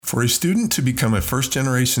For a student to become a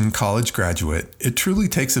first-generation college graduate, it truly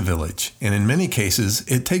takes a village, and in many cases,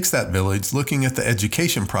 it takes that village looking at the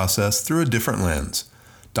education process through a different lens.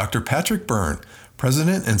 Dr. Patrick Byrne,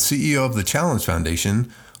 President and CEO of the Challenge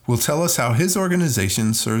Foundation, will tell us how his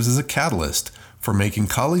organization serves as a catalyst for making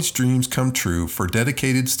college dreams come true for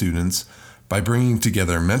dedicated students by bringing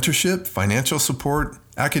together mentorship, financial support,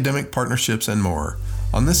 academic partnerships, and more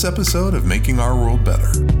on this episode of Making Our World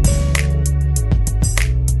Better.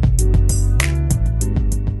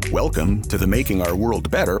 Welcome to the Making Our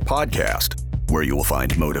World Better podcast, where you will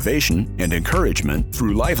find motivation and encouragement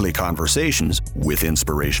through lively conversations with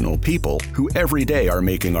inspirational people who every day are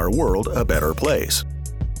making our world a better place.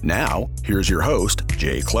 Now, here's your host,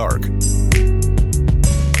 Jay Clark.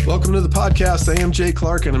 Welcome to the podcast. I am Jay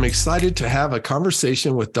Clark, and I'm excited to have a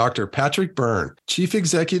conversation with Dr. Patrick Byrne, Chief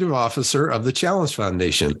Executive Officer of the Challenge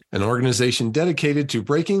Foundation, an organization dedicated to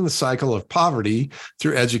breaking the cycle of poverty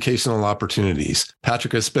through educational opportunities.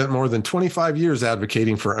 Patrick has spent more than 25 years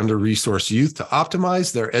advocating for under-resourced youth to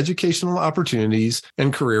optimize their educational opportunities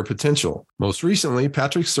and career potential. Most recently,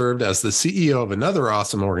 Patrick served as the CEO of another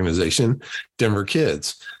awesome organization, Denver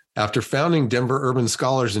Kids. After founding Denver Urban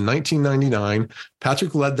Scholars in 1999,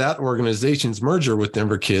 Patrick led that organization's merger with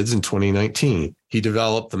Denver Kids in 2019. He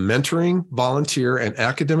developed the mentoring, volunteer, and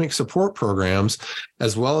academic support programs,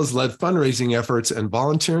 as well as led fundraising efforts and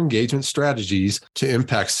volunteer engagement strategies to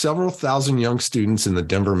impact several thousand young students in the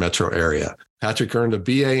Denver metro area. Patrick earned a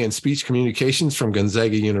BA in Speech Communications from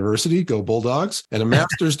Gonzaga University, go Bulldogs, and a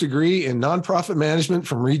master's degree in nonprofit management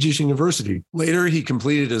from Regis University. Later, he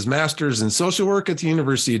completed his master's in social work at the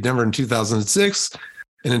University of Denver in 2006,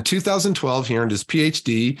 and in 2012, he earned his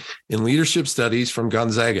PhD in leadership studies from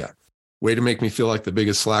Gonzaga. Way to make me feel like the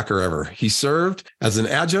biggest slacker ever. He served as an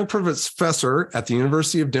adjunct professor at the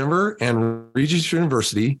University of Denver and Regis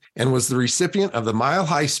University and was the recipient of the Mile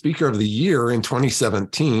High Speaker of the Year in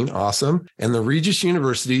 2017, awesome, and the Regis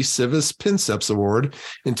University Civis Princeps Award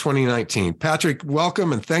in 2019. Patrick,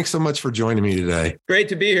 welcome, and thanks so much for joining me today. Great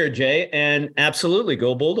to be here, Jay, and absolutely,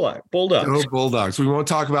 go Bulldogs. Go Bulldogs. We won't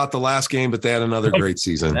talk about the last game, but they had another great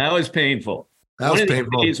season. That was painful. One of these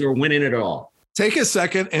days we're winning it all. Take a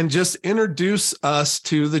second and just introduce us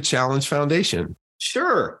to the Challenge Foundation.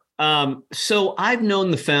 Sure. So I've known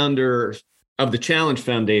the founder of the Challenge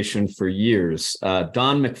Foundation for years,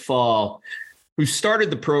 Don McFall, who started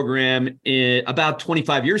the program about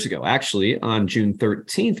 25 years ago. Actually, on June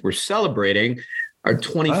 13th, we're celebrating our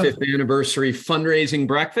 25th anniversary fundraising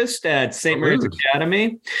breakfast at St. Mary's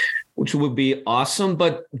Academy, which will be awesome.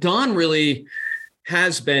 But Don really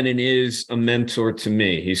has been and is a mentor to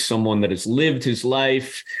me. He's someone that has lived his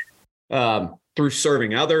life through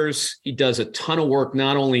serving others. He does a ton of work,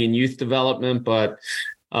 not only in youth development, but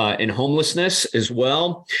in homelessness as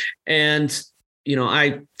well. And, you know,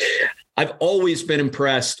 I've always been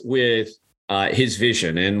impressed with his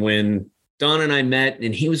vision. And when Don and I met,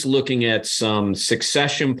 and he was looking at some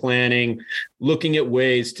succession planning, looking at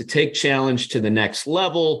ways to take Challenge to the next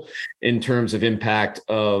level in terms of impact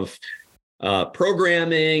of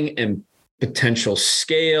programming and potential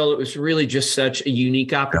scale. It was really just such a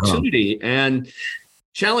unique opportunity. And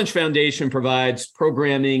Challenge Foundation provides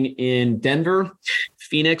programming in Denver,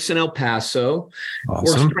 Phoenix, and El Paso.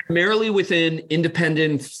 Awesome. Works primarily within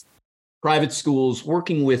independent private schools,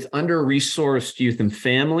 working with under-resourced youth and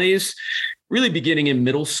families, really beginning in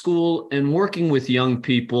middle school and working with young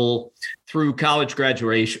people through college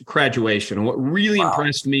graduation. And what really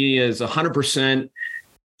impressed me is 100%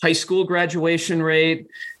 high school graduation rate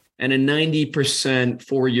and a 90%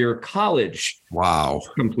 four-year college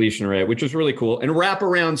completion rate, which is really cool. And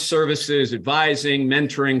wraparound services, advising,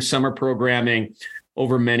 mentoring, summer programming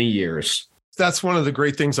over many years. That's one of the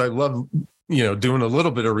great things I love, doing a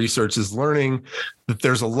little bit of research is learning that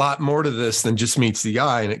there's a lot more to this than just meets the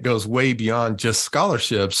eye, and it goes way beyond just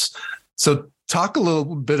scholarships. So talk a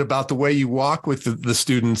little bit about the way you walk with the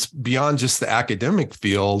students beyond just the academic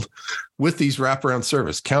field with these wraparound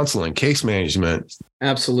service, counseling, case management.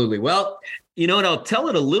 Absolutely. Well, you know what? I'll tell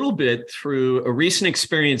it a little bit through a recent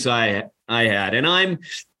experience I had. And I'm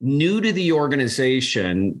new to the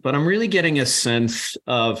organization, but I'm really getting a sense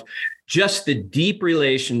of just the deep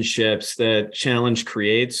relationships that Challenge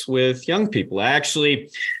creates with young people. I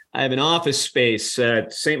have an office space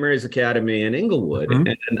at St. Mary's Academy in Inglewood,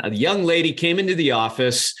 and a young lady came into the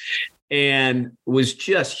office and was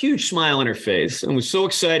just huge smile on her face and was so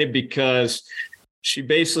excited because she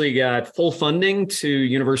basically got full funding to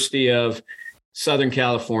University of Southern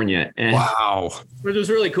California. And which was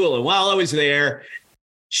really cool. And while I was there,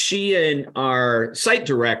 she and our site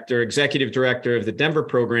director, executive director of the Denver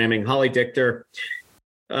programming, Holly Dichter,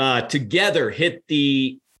 together hit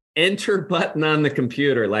the enter button on the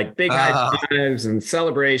computer, like big high fives and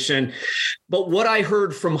celebration. But what I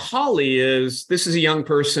heard from Holly is this is a young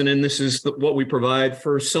person, and this is what we provide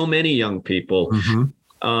for so many young people.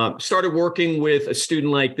 Started working with a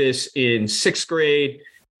student like this in sixth grade,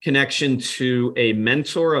 connection to a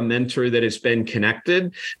mentor that has been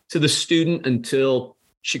connected to the student until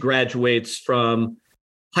she graduates from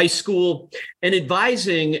high school. And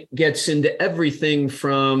advising gets into everything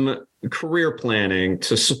from career planning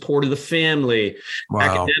to support of the family,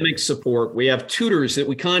 academic support. We have tutors that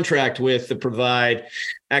we contract with that provide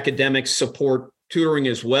academic support tutoring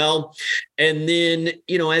as well. And then,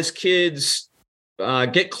 as kids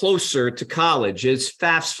get closer to college, it's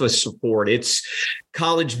FAFSA support, it's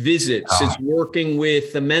college visits, it's working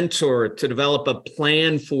with the mentor to develop a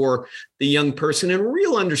plan for the young person and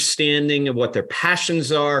real understanding of what their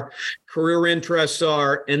passions are, career interests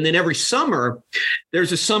are. And then every summer,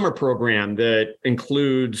 there's a summer program that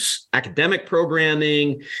includes academic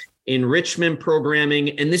programming, enrichment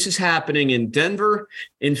programming. And this is happening in Denver,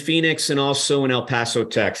 in Phoenix, and also in El Paso,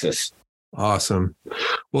 Texas. Awesome.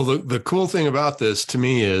 Well, the cool thing about this to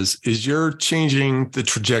me is you're changing the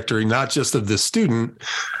trajectory, not just of the student,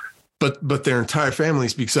 but their entire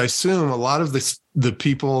families, because I assume a lot of the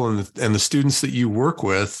people and the students that you work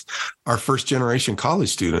with are first generation college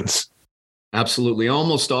students. Absolutely.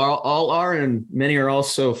 Almost all are, and many are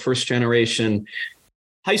also first generation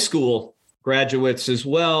high school graduates as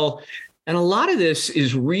well. And a lot of this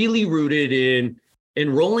is really rooted in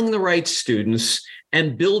enrolling the right students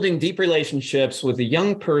and building deep relationships with the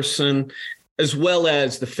young person as well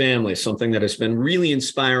as the family. Something that has been really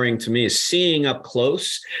inspiring to me is seeing up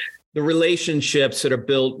close the relationships that are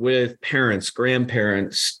built with parents,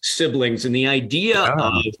 grandparents, siblings, and the idea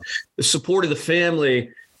of the support of the family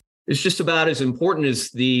is just about as important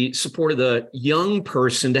as the support of the young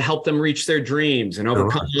person to help them reach their dreams and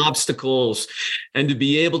overcome obstacles and to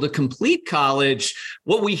be able to complete college.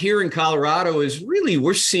 What we hear in Colorado is really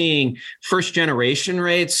we're seeing first generation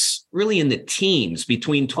rates really in the teens,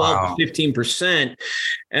 between 12 to 15%.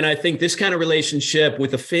 And I think this kind of relationship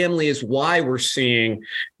with the family is why we're seeing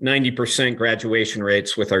 90% graduation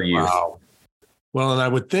rates with our youth. Wow. Well, and I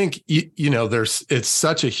would think, it's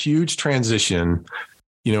such a huge transition.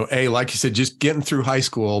 Like you said, just getting through high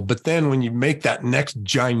school. But then when you make that next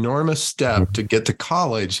ginormous step to get to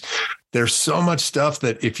college, there's so much stuff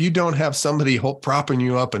that if you don't have somebody propping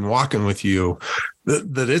you up and walking with you,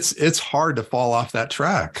 that it's hard to fall off that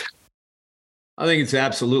track. I think it's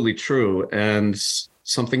absolutely true. And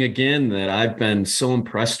something, again, that I've been so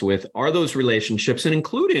impressed with are those relationships, and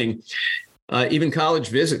including even college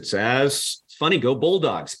visits. Funny, go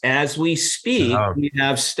Bulldogs. As we speak, we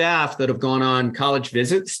have staff that have gone on college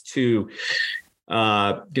visits to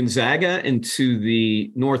Gonzaga and to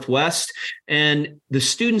the Northwest. And the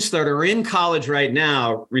students that are in college right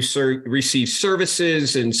now receive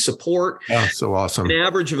services and support. Oh, so awesome. An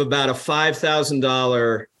average of about a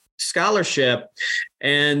 $5,000 scholarship.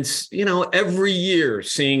 And, every year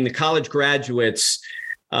seeing the college graduates,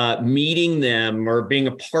 meeting them or being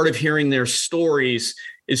a part of hearing their stories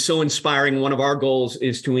is so inspiring. One of our goals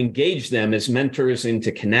is to engage them as mentors and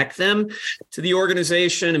to connect them to the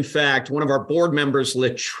organization. In fact, one of our board members,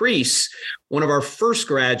 Latrice, one of our first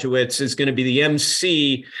graduates, is going to be the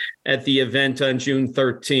MC at the event on June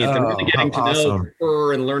 13th. And really getting to know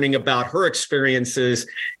her and learning about her experiences.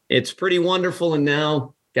 It's pretty wonderful. And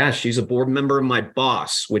now, she's a board member of my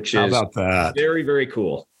boss, which is very, very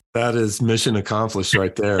cool. That is mission accomplished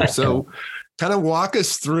right there. So kind of walk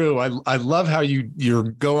us through. I love how you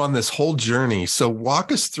go on this whole journey. So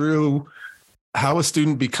walk us through how a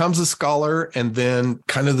student becomes a scholar and then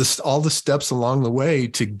kind of all the steps along the way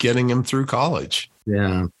to getting him through college.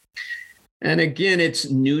 Yeah. And again,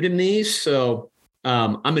 it's new to me. So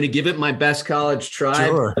I'm going to give it my best college try.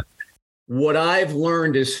 Sure. What I've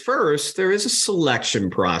learned is first, there is a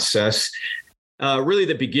selection process really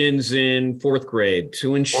that begins in fourth grade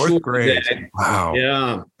to ensure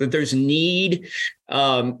that there's need,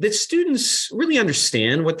 that students really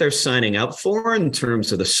understand what they're signing up for in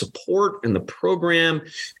terms of the support and the program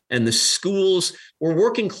and the schools. We're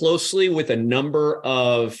working closely with a number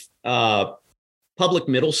of public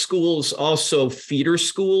middle schools, also feeder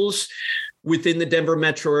schools within the Denver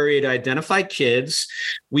metro area to identify kids.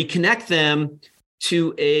 We connect them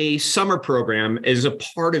to a summer program as a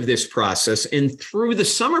part of this process. And through the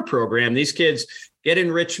summer program, these kids get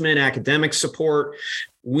enrichment, academic support.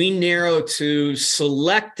 We narrow to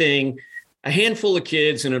selecting a handful of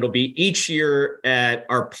kids, and it'll be each year at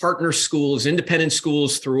our partner schools, independent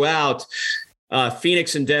schools throughout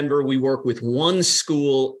Phoenix and Denver. We work with one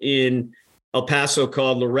school in El Paso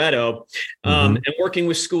called Loretto, and working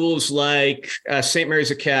with schools like St.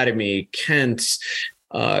 Mary's Academy, Kent,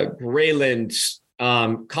 Grayland,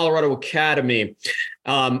 Colorado Academy.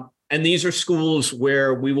 And these are schools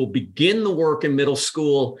where we will begin the work in middle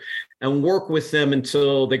school and work with them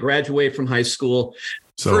until they graduate from high school.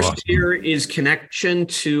 So First awesome. year is connection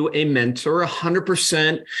to a mentor.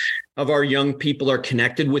 100% of our young people are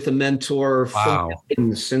connected with a mentor for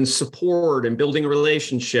guidance and support and building a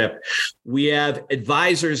relationship. We have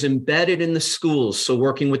advisors embedded in the schools, so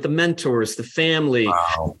working with the mentors, the family,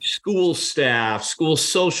 school staff, school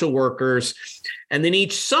social workers. And then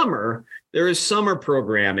each summer, there is summer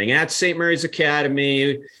programming at St. Mary's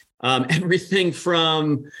Academy, everything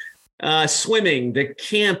from swimming to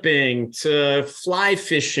camping to fly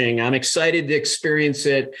fishing. I'm excited to experience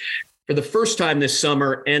it for the first time this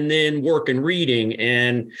summer, and then work in reading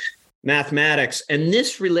and mathematics. And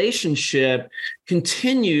this relationship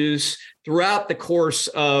continues throughout the course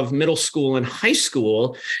of middle school and high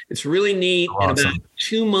school. It's really neat. Awesome. And about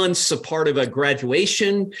 2 months, a part of a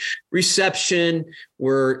graduation reception,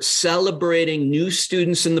 we're celebrating new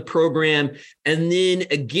students in the program. And then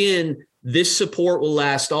again, this support will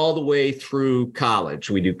last all the way through college.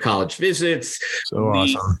 We do college visits. So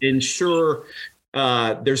awesome. We ensure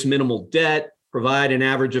there's minimal debt, provide an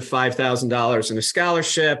average of $5,000 in a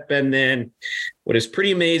scholarship. And then what is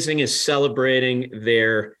pretty amazing is celebrating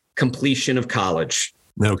their completion of college.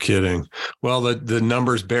 No kidding. Well, the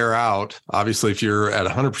numbers bear out. Obviously, if you're at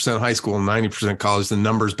 100% high school and 90% college, the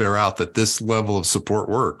numbers bear out that this level of support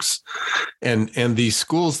works. And these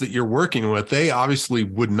schools that you're working with, they obviously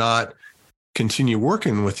would not continue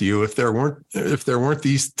working with you if there weren't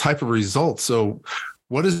these type of results. So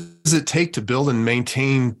what does it take to build and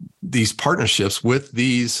maintain these partnerships with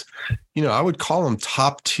these, I would call them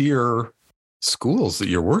top tier schools that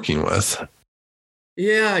you're working with?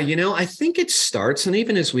 Yeah, I think it starts, and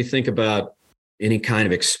even as we think about any kind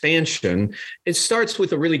of expansion, it starts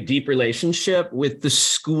with a really deep relationship with the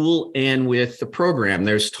school and with the program.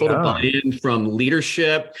 There's total buy-in from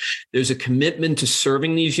leadership. There's a commitment to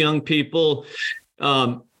serving these young people.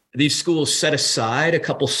 These schools set aside a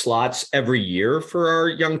couple slots every year for our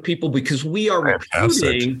young people because we are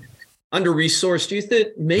recruiting under-resourced youth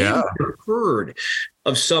that may have heard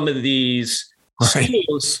of some of these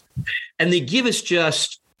schools. And they give us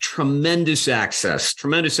just tremendous access to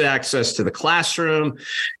the classroom,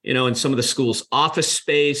 in some of the school's office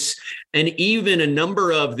space. And even a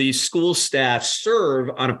number of these school staff serve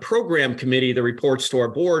on a program committee that reports to our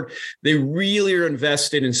board. They really are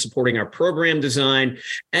invested in supporting our program design.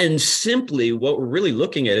 And simply what we're really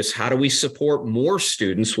looking at is how do we support more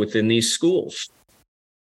students within these schools?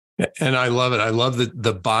 And I love it. I love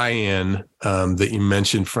the buy-in that you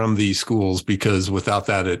mentioned from these schools, because without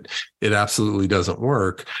that, it absolutely doesn't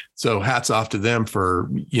work. So hats off to them for,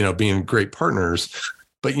 being great partners.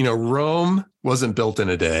 But, Rome wasn't built in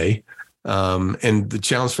a day. And the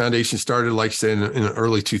Challenge Foundation started, like you said, in the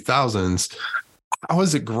early 2000s. How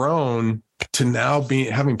has it grown to now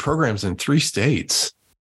having programs in 3 states?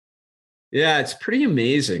 Yeah, it's pretty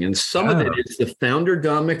amazing. And some of it is the founder,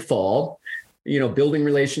 Don McFall, building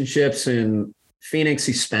relationships in Phoenix.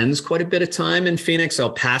 He spends quite a bit of time in Phoenix.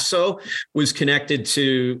 El Paso was connected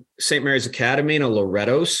to St. Mary's Academy and a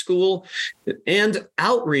Loretto school, and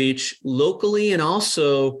outreach locally and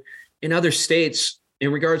also in other states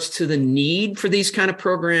in regards to the need for these kind of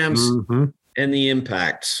programs and the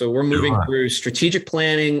impact. So we're moving through strategic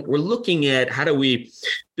planning. We're looking at how do we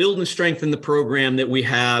build and strengthen the program that we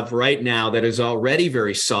have right now that is already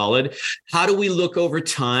very solid. How do we look over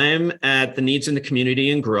time at the needs in the community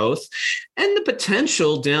and growth and the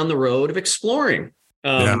potential down the road of exploring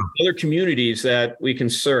other communities that we can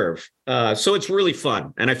serve. So it's really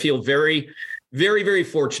fun. And I feel very, very, very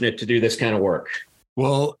fortunate to do this kind of work.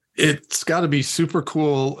 Well, it's got to be super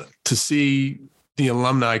cool to see the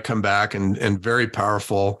alumni come back and very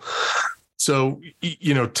powerful. So,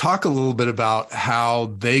 talk a little bit about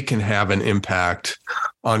how they can have an impact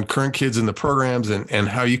on current kids in the programs and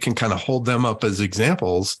how you can kind of hold them up as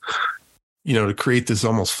examples, to create this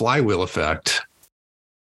almost flywheel effect.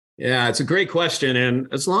 Yeah, it's a great question. And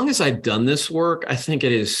as long as I've done this work, I think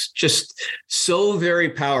it is just so very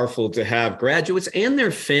powerful to have graduates and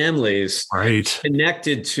their families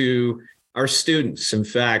connected to our students. In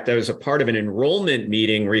fact, I was a part of an enrollment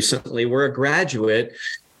meeting recently where a graduate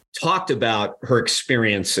talked about her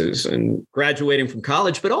experiences and graduating from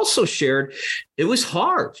college, but also shared it was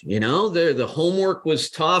hard. The homework was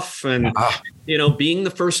tough, and being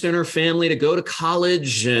the first in her family to go to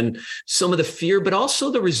college and some of the fear, but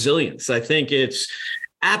also the resilience. I think it's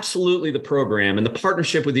absolutely the program and the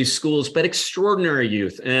partnership with these schools, but extraordinary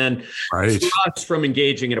youth. And Right. for us, from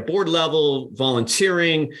engaging at a board level,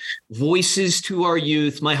 volunteering, voices to our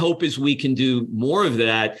youth, my hope is we can do more of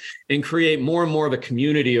that and create more and more of a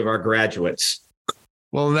community of our graduates.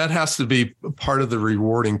 Well, and that has to be part of the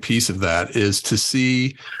rewarding piece of that, is to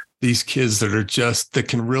see these kids that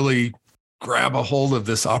can really grab a hold of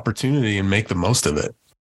this opportunity and make the most of it.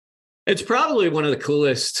 It's probably one of the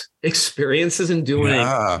coolest experiences in doing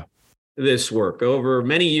this work over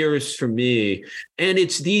many years for me. And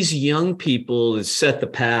it's these young people that set the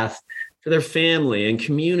path for their family and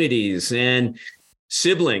communities and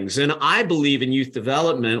siblings. And I believe in youth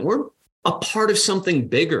development, we're a part of something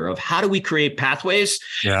bigger, of how do we create pathways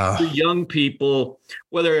for young people,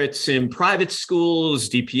 whether it's in private schools,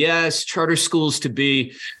 DPS, charter schools, to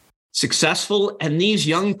be successful. And these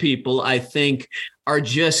young people, I think, are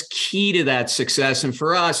just key to that success. And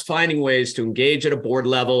for us, finding ways to engage at a board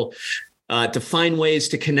level, to find ways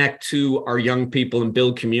to connect to our young people and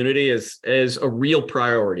build community is a real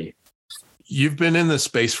priority. You've been in this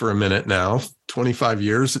space for a minute now, 25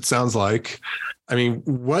 years, it sounds like. I mean,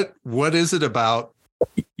 what is it about,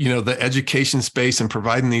 the education space and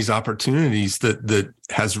providing these opportunities that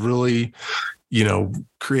has really,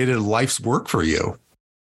 created a life's work for you?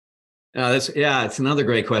 It's another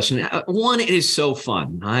great question. One, it is so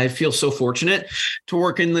fun. I feel so fortunate to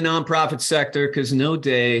work in the nonprofit sector because no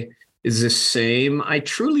day is the same. I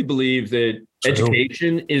truly believe that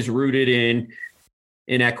education is rooted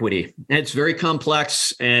in equity. It's very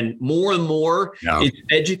complex, and more is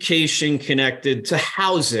education connected to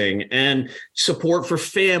housing and support for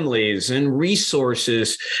families and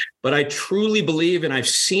resources. But I truly believe, and I've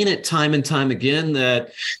seen it time and time again,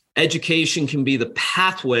 that education can be the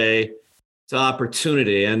pathway to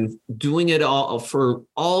opportunity. And doing it all for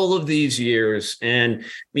all of these years and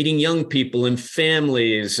meeting young people and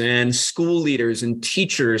families and school leaders and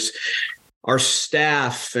teachers, our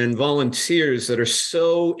staff and volunteers that are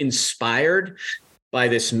so inspired by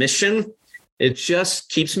this mission, it just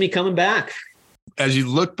keeps me coming back. As you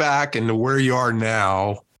look back into where you are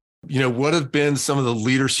now, what have been some of the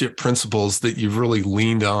leadership principles that you've really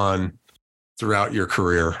leaned on throughout your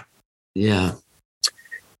career? Yeah.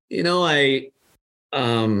 I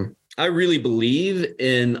really believe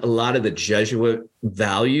in a lot of the Jesuit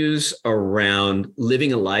values around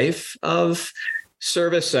living a life of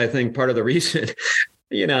service. I think part of the reason,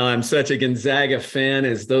 I'm such a Gonzaga fan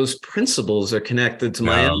is those principles are connected to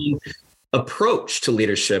my own approach to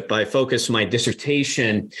leadership. I focused my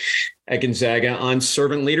dissertation at Gonzaga on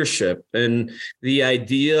servant leadership and the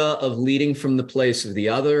idea of leading from the place of the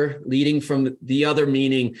other, leading from the other,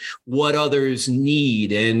 meaning what others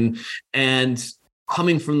need, and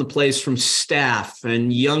coming from the place from staff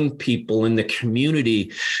and young people in the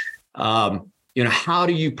community. How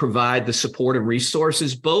do you provide the support and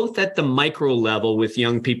resources, both at the micro level with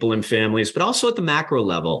young people and families, but also at the macro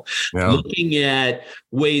level, looking at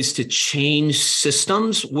ways to change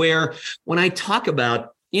systems where when I talk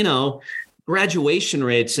about, graduation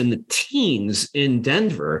rates in the teens in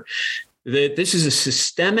Denver, that this is a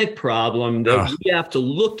systemic problem that we have to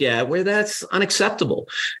look at where that's unacceptable.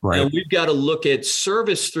 Right. And we've got to look at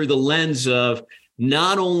service through the lens of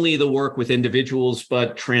not only the work with individuals,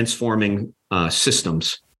 but transforming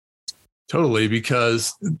systems. Totally,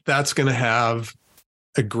 because that's going to have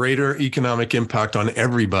a greater economic impact on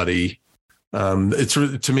everybody.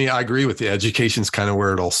 To me, I agree with you. Education's kind of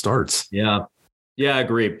where it all starts. Yeah, I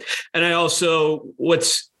agree. And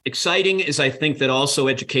what's exciting is I think that also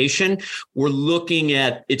education, we're looking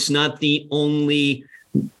at, it's not the only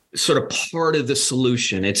sort of part of the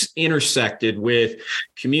solution. It's intersected with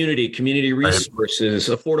community resources,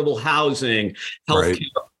 affordable housing, healthcare. Right.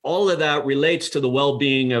 All of that relates to the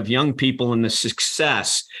well-being of young people and the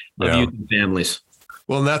success of youth and families.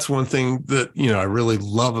 Well, and that's one thing that, I really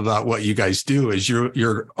love about what you guys do is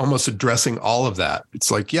you're almost addressing all of that. It's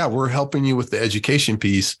like, we're helping you with the education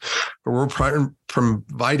piece, but we're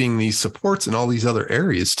providing these supports in all these other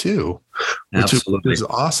areas too, which is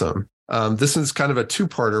awesome. This is kind of a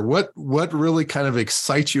two-parter. What really kind of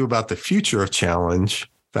excites you about the future of Challenge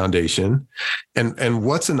Foundation, and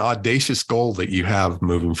what's an audacious goal that you have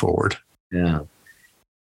moving forward? Yeah.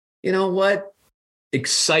 What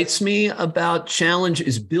excites me about Challenge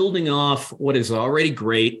is building off what is already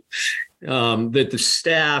great, that the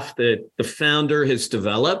staff, that the founder has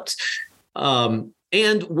developed. And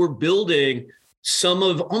we're building some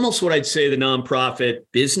of almost what I'd say the nonprofit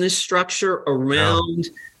business structure around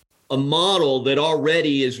a model that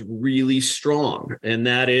already is really strong. And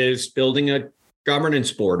that is building a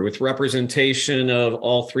governance board with representation of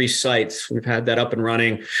all three sites. We've had that up and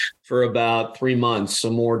running for about 3 months. A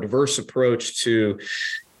more diverse approach to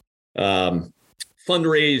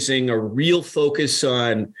fundraising, a real focus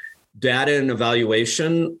on data and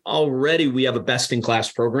evaluation. Already we have a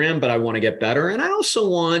best-in-class program, but I want to get better. And I also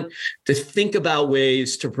want to think about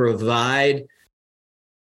ways to provide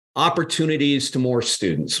opportunities to more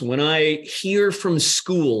students. When I hear from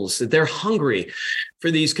schools that they're hungry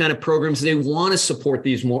for these kind of programs, they want to support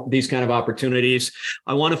these kind of opportunities.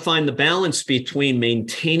 I want to find the balance between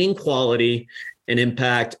maintaining quality and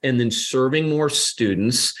impact and then serving more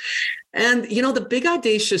students. And, the big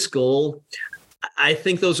audacious goal, I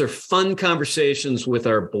think those are fun conversations with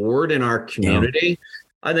our board and our community. Yeah.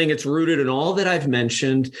 I think it's rooted in all that I've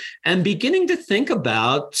mentioned and beginning to think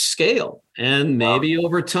about scale. And maybe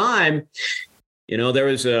over time, there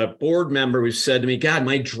was a board member who said to me, God,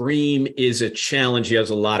 my dream is a challenge. He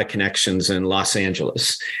has a lot of connections in Los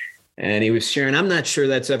Angeles. And he was sharing, I'm not sure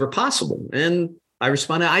that's ever possible. And I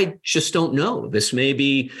responded, I just don't know. This may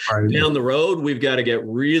be down the road. We've got to get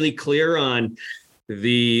really clear on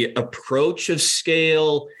the approach of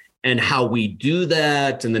scale and how we do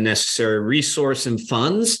that and the necessary resource and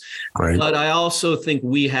funds. Right. But I also think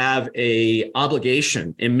we have a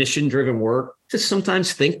obligation in mission-driven work to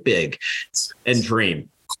sometimes think big and dream.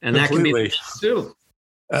 And completely. That can be too.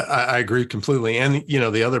 I agree completely. And,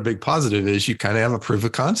 the other big positive is you kind of have a proof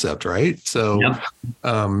of concept, right? So,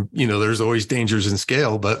 there's always dangers in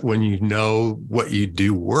scale, but when you know what you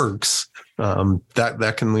do works,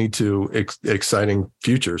 that can lead to exciting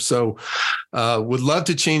future. So would love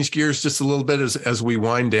to change gears just a little bit as we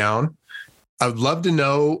wind down. I would love to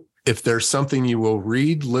know if there's something you will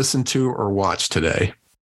read, listen to, or watch today.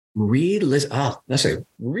 Read, listen. Oh, that's a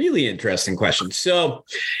really interesting question. So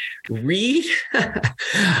read,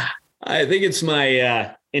 I think it's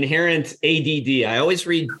my inherent ADD. I always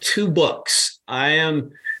read 2 books. I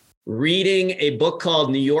am reading a book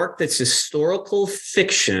called New York that's historical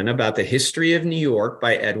fiction about the history of New York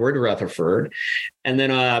by Edward Rutherford. And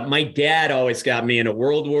then my dad always got me into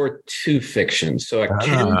World War II fiction. So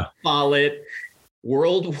Ken Follett,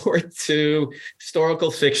 World War II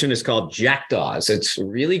historical fiction is called Jackdaws. It's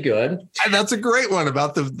really good. And that's a great one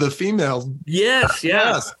about the female. Yes.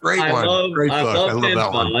 Great one. Great book. I love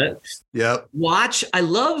that one. Yep. I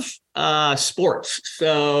love sports.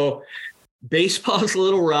 So baseball's a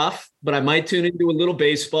little rough, but I might tune into a little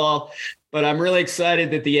baseball. But I'm really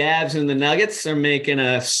excited that the Avs and the Nuggets are making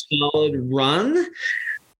a solid run.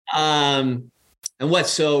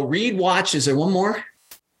 So read, watch. Is there one more?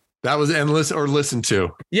 That was endless or listen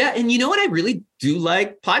to. Yeah. And you know what? I really do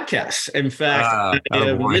like podcasts. In fact,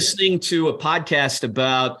 I'm listening to a podcast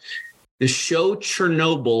about the show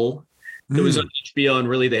Chernobyl. It was on HBO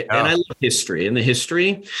and and I love history and the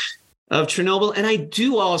history of Chernobyl. And I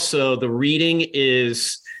do also, the reading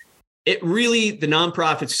is the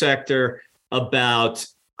nonprofit sector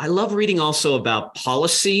I love reading also about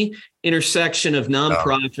policy intersection of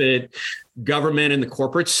nonprofit, government, and the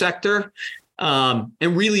corporate sector. And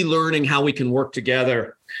really learning how we can work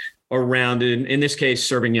together around, in this case,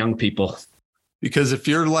 serving young people. Because if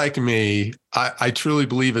you're like me, I truly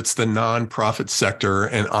believe it's the nonprofit sector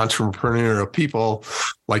and entrepreneurial people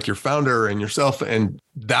like your founder and yourself. And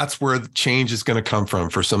that's where the change is going to come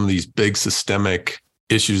from for some of these big systemic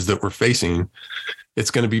issues that we're facing.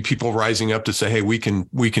 It's going to be people rising up to say, hey, we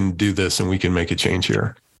can do this and we can make a change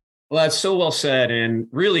here. Well, that's so well said. And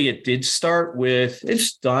really, it did start with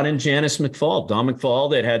Don and Janice McFall. Don McFall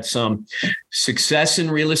that had some success in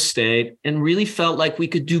real estate and really felt like we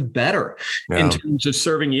could do better in terms of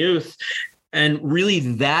serving youth. And really,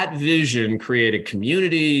 that vision created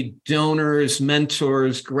community, donors,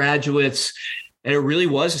 mentors, graduates. And it really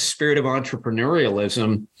was a spirit of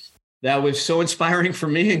entrepreneurialism that was so inspiring for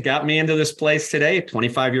me and got me into this place today,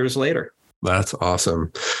 25 years later. That's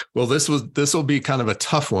awesome. Well, this will be kind of a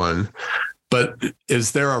tough one, but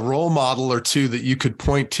is there a role model or two that you could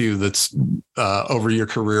point to that's over your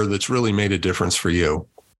career that's really made a difference for you?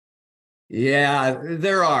 Yeah,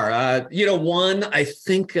 there are. One, I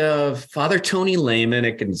think of Father Tony Lehman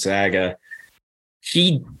at Gonzaga.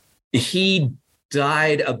 He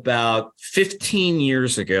died about 15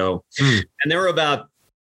 years ago, and there were about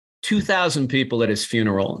 2,000 people at his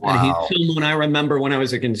funeral. Wow. And he's someone I remember when I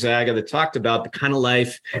was at Gonzaga that talked about the kind of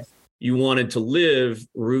life you wanted to live,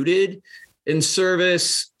 rooted in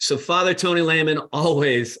service. So Father Tony Lehman,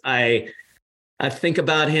 always, I think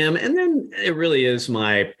about him. And then it really is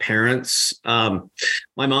my parents, my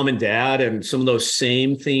mom and dad, and some of those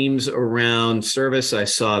same themes around service. I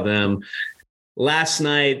saw them last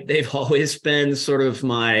night. They've always been sort of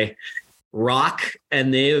my rock,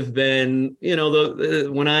 and they have been,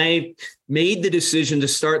 when I made the decision to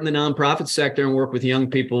start in the nonprofit sector and work with young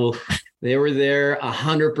people, they were there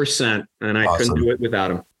 100%, and I couldn't do it without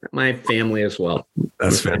them. My family as well.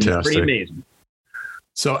 That's fantastic. Pretty amazing.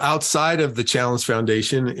 So outside of the Challenge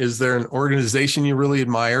Foundation, is there an organization you really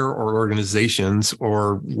admire, or organizations,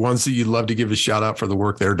 or ones that you'd love to give a shout out for the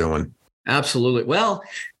work they're doing? Absolutely. Well,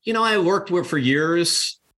 I worked with for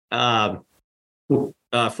years for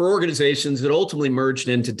organizations that ultimately merged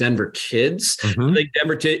into Denver Kids. Mm-hmm. I think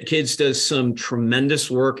Denver Kids does some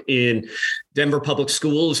tremendous work in Denver public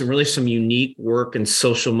schools and really some unique work in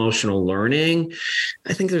social emotional learning.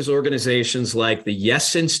 I think there's organizations like the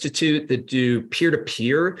Yes Institute that do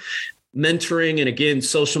peer-to-peer mentoring and, again,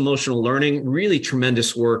 social emotional learning, really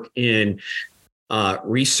tremendous work in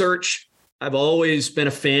research. I've always been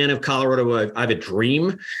a fan of Colorado. I have a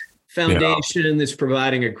Dream Foundation that's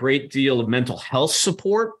providing a great deal of mental health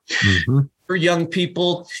support for young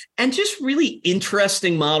people, and just really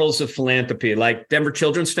interesting models of philanthropy, like Denver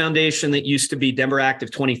Children's Foundation that used to be Denver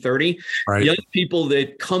Active 2030. Right. Young people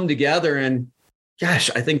that come together and, gosh,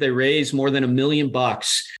 I think they raise more than $1 million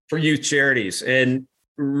for youth charities and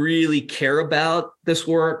really care about this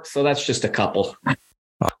work. So that's just a couple.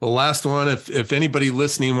 The last one, if anybody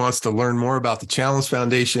listening wants to learn more about the Challenge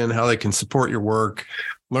Foundation, how they can support your work,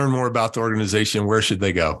 learn more about the organization, where should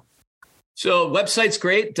they go? So website's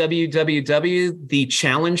great,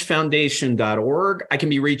 www.thechallengefoundation.org. I can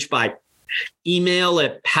be reached by email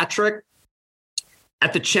at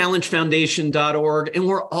patrick@thechallengefoundation.org. And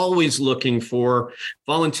we're always looking for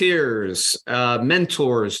volunteers,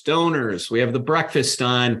 mentors, donors. We have the breakfast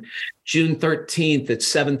on June 13th at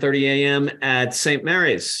 7:30 a.m. at St.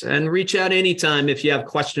 Mary's. And reach out anytime if you have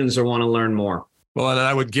questions or want to learn more. Well, and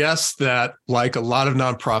I would guess that, like a lot of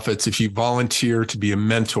nonprofits, if you volunteer to be a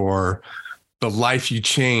mentor, the life you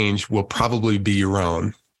change will probably be your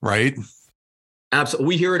own, right? Absolutely.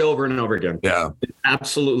 We hear it over and over again. Yeah. It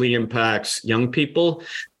absolutely impacts young people,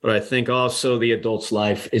 but I think also the adult's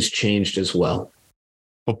life is changed as well.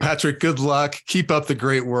 Well, Patrick, good luck. Keep up the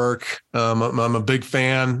great work. I'm a big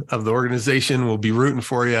fan of the organization. We'll be rooting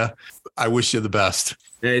for you. I wish you the best.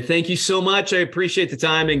 Hey, thank you so much. I appreciate the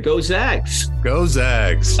time, and go Zags. Go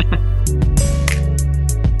Zags.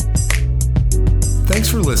 Thanks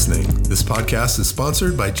for listening. This podcast is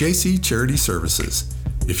sponsored by JC Charity Services.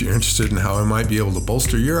 If you're interested in how I might be able to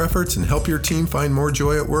bolster your efforts and help your team find more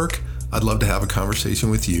joy at work, I'd love to have a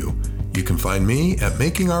conversation with you. You can find me at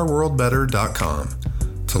makingourworldbetter.com.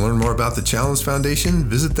 To learn more about the Challenge Foundation,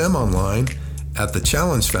 visit them online at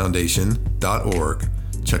thechallengefoundation.org.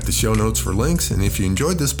 Check the show notes for links, and if you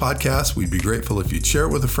enjoyed this podcast, we'd be grateful if you'd share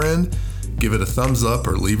it with a friend, give it a thumbs up,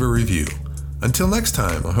 or leave a review. Until next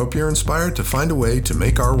time, I hope you're inspired to find a way to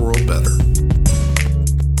make our world better.